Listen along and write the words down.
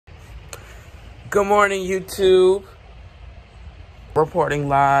Good morning, YouTube. Reporting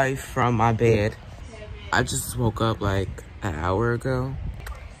live from my bed. I just woke up like an hour ago.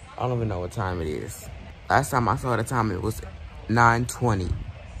 I don't even know what time it is. Last time I saw the time, it was 9:20.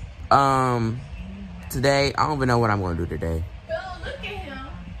 Today, I don't even know what I'm gonna do today. Look at him.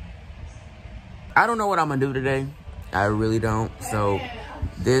 I don't know what I'm gonna do today. I really don't. So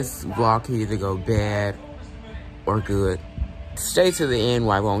this vlog can either go bad or good. Stay to the end,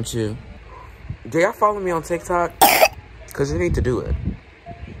 why won't you? Do y'all follow me on TikTok? Because you need to do it.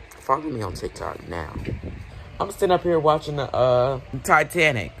 Follow me on TikTok now. I'm sitting up here watching the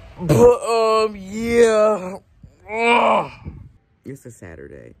Titanic. But, yeah. Ugh. It's a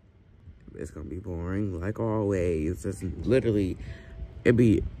Saturday. It's going to be boring, like always. It's literally, it'd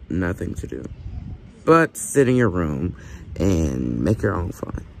be nothing to do. But sit in your room and make your own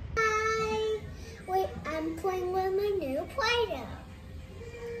fun. Hi. Wait, I'm playing with my new Play-Doh.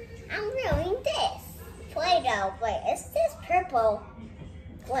 I'm doing this. Play-Doh. Wait, is this purple?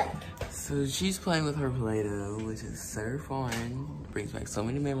 Look. So she's playing with her Play-Doh, which is so fun. Brings back so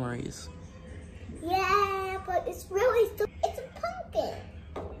many memories. Yeah, but it's really, it's a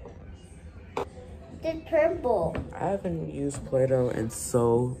pumpkin. It's purple. I haven't used Play-Doh in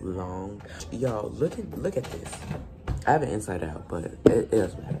so long. Y'all, look at this. I have it inside out, but it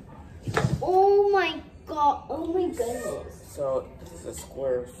doesn't matter. Oh my god. Oh my goodness. So this is a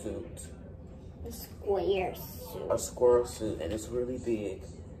square suit. A square suit. A squirrel suit, and it's really big,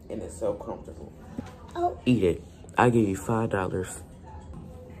 and it's so comfortable. Oh. Eat it. I give you $5.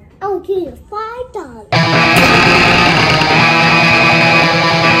 I'll give you $5.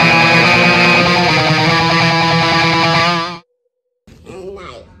 And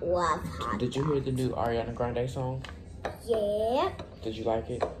I love hot. Did you hear the new Ariana Grande song? Yeah. Did you like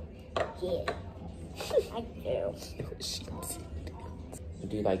it? Yeah. I do.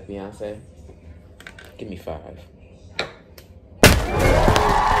 Do you like Beyonce? Give me 5.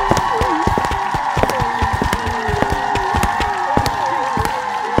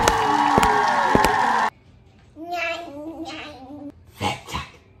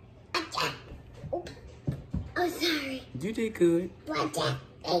 Oh, sorry. You did good. Blackjack.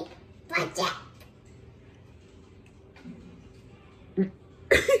 Hey, blackjack.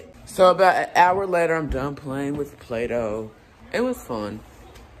 So about an hour later, I'm done playing with Play-Doh. It was fun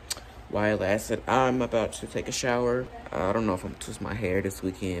while it lasted. I'm about to take a shower. I don't know if I'm gonna twist my hair this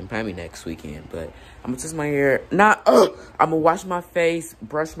weekend, probably next weekend, but I'm gonna twist my hair. I'm gonna wash my face,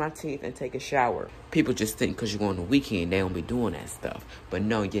 brush my teeth, and take a shower. People just think because you're going on the weekend, they don't be doing that stuff. But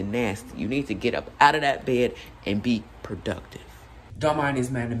no, you're nasty. You need to get up out of that bed and be productive. Don't mind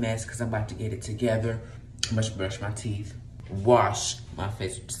this man a mess because I'm about to get it together. I'm about to brush my teeth, wash my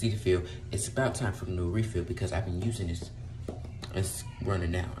face with the Cetaphil. It's about time for a new refill because I've been using this. It's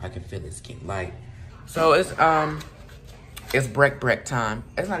running out. I can feel it's getting light. So it's break time.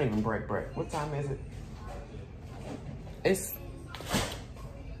 It's not even break. What time is it?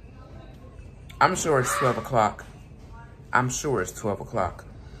 I'm sure it's 12 o'clock. I'm sure it's 12 o'clock.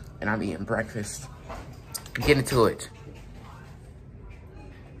 And I'm eating breakfast. Get into it.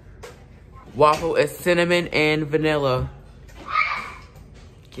 Waffle is cinnamon and vanilla.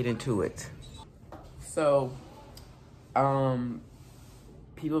 Get into it. So,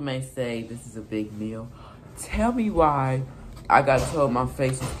 people may say this is a big meal. Tell me why I got told my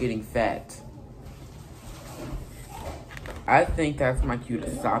face is getting fat. I think that's my cue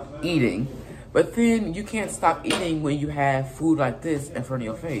to stop eating. But then you can't stop eating when you have food like this in front of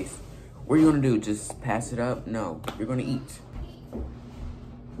your face. What are you gonna do? Just pass it up? No, you're gonna eat.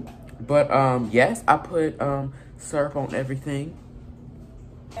 But yes, I put syrup on everything.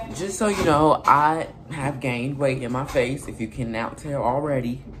 Just so you know, I have gained weight in my face, if you can now tell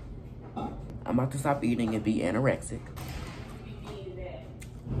already. I'm about to stop eating and be anorexic.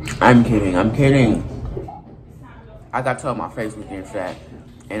 I'm kidding. I got told my face was getting fat,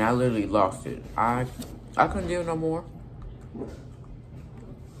 and I literally lost it. I couldn't do it no more.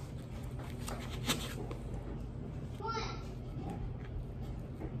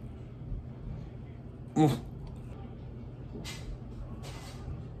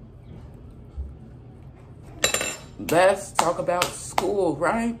 Let's talk about school,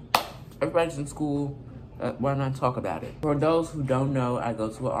 right? Everybody's in school. Why not talk about it? For those who don't know, I go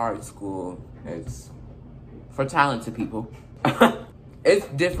to an art school. It's for talented people. It's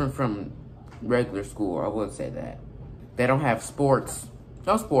different from regular school, I would say that. They don't have sports.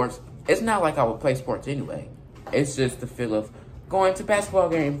 No sports. It's not like I would play sports anyway. It's just the feel of going to basketball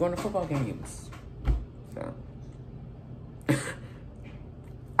games, going to football games. So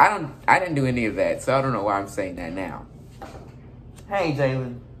I didn't do any of that, so I don't know why I'm saying that now. Hey,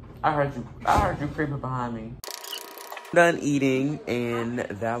 Jalen. I heard you creeping behind me. Done eating, and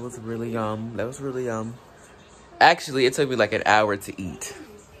that was really yum. That was really yum. Actually, it took me like an hour to eat.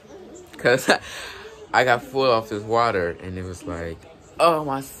 Because I got full off this water, and it was like, oh,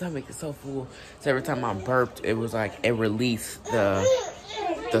 my stomach is so full. So every time I burped, it was like it released the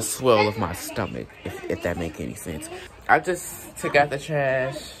swell of my stomach, if that makes any sense. I just took out the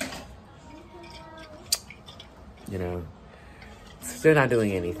trash. You know, still not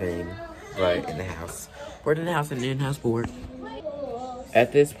doing anything, but in the house. We're in the house and in-house board.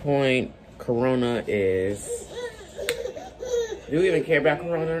 At this point, Corona is... Do you even care about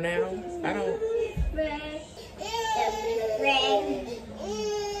Corona now? I don't.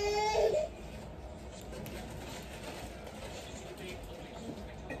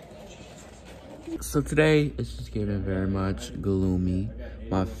 So today, it's just getting very much gloomy.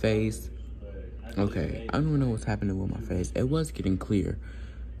 My face... Okay, I don't even know what's happening with my face. It was getting clear.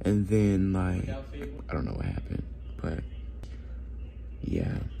 And then, like, I don't know what happened. But,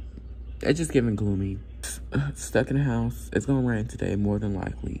 yeah. It's just getting gloomy. Stuck in the house. It's gonna rain today, more than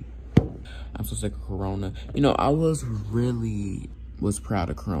likely. I'm so sick of Corona. You know, I was proud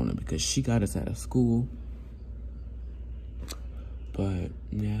of Corona because she got us out of school. But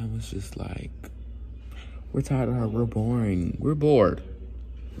now it's just like, we're tired of her. We're boring. We're bored.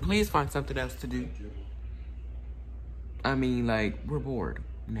 Please find something else to do. I mean, like, we're bored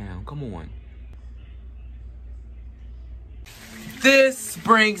now. Come on. This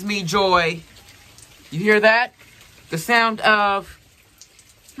brings me joy. You hear that? The sound of,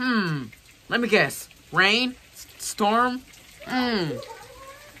 let me guess. Rain? Storm?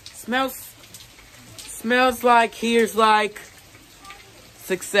 Smells like, here's like,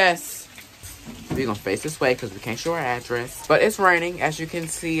 success. We're gonna face this way because we can't show our address. But it's raining, as you can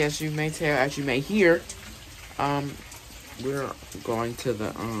see, as you may tell, as you may hear. We're going to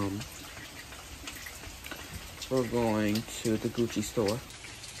the Gucci store.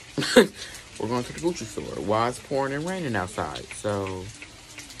 We're going to the Gucci store while it's pouring and raining outside. So,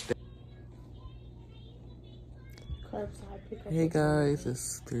 hey guys,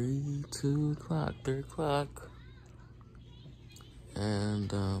 it's 3 o'clock.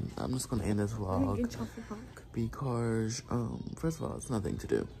 And I'm just gonna end this vlog because first of all, it's nothing to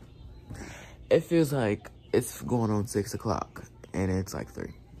do. It feels like it's going on 6 o'clock and it's like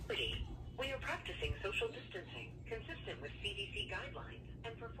 3. We are practicing social distancing consistent with CDC guidelines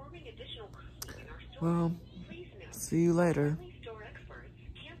and performing additional cleaning in our store. Well, please note, see you later. store experts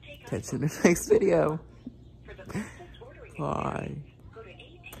can't take Catch you in the next video. For the fastest ordering Bye. go to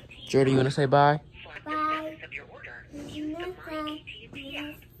AT&T. Jordan, you wanna say bye? Bye. Of your order. Use the My AT&T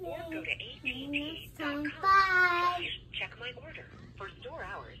app or go to AT&T.com. Bye. Check my order. For store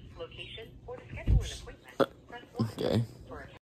hours, location, or to schedule an appointment, press 1. Okay.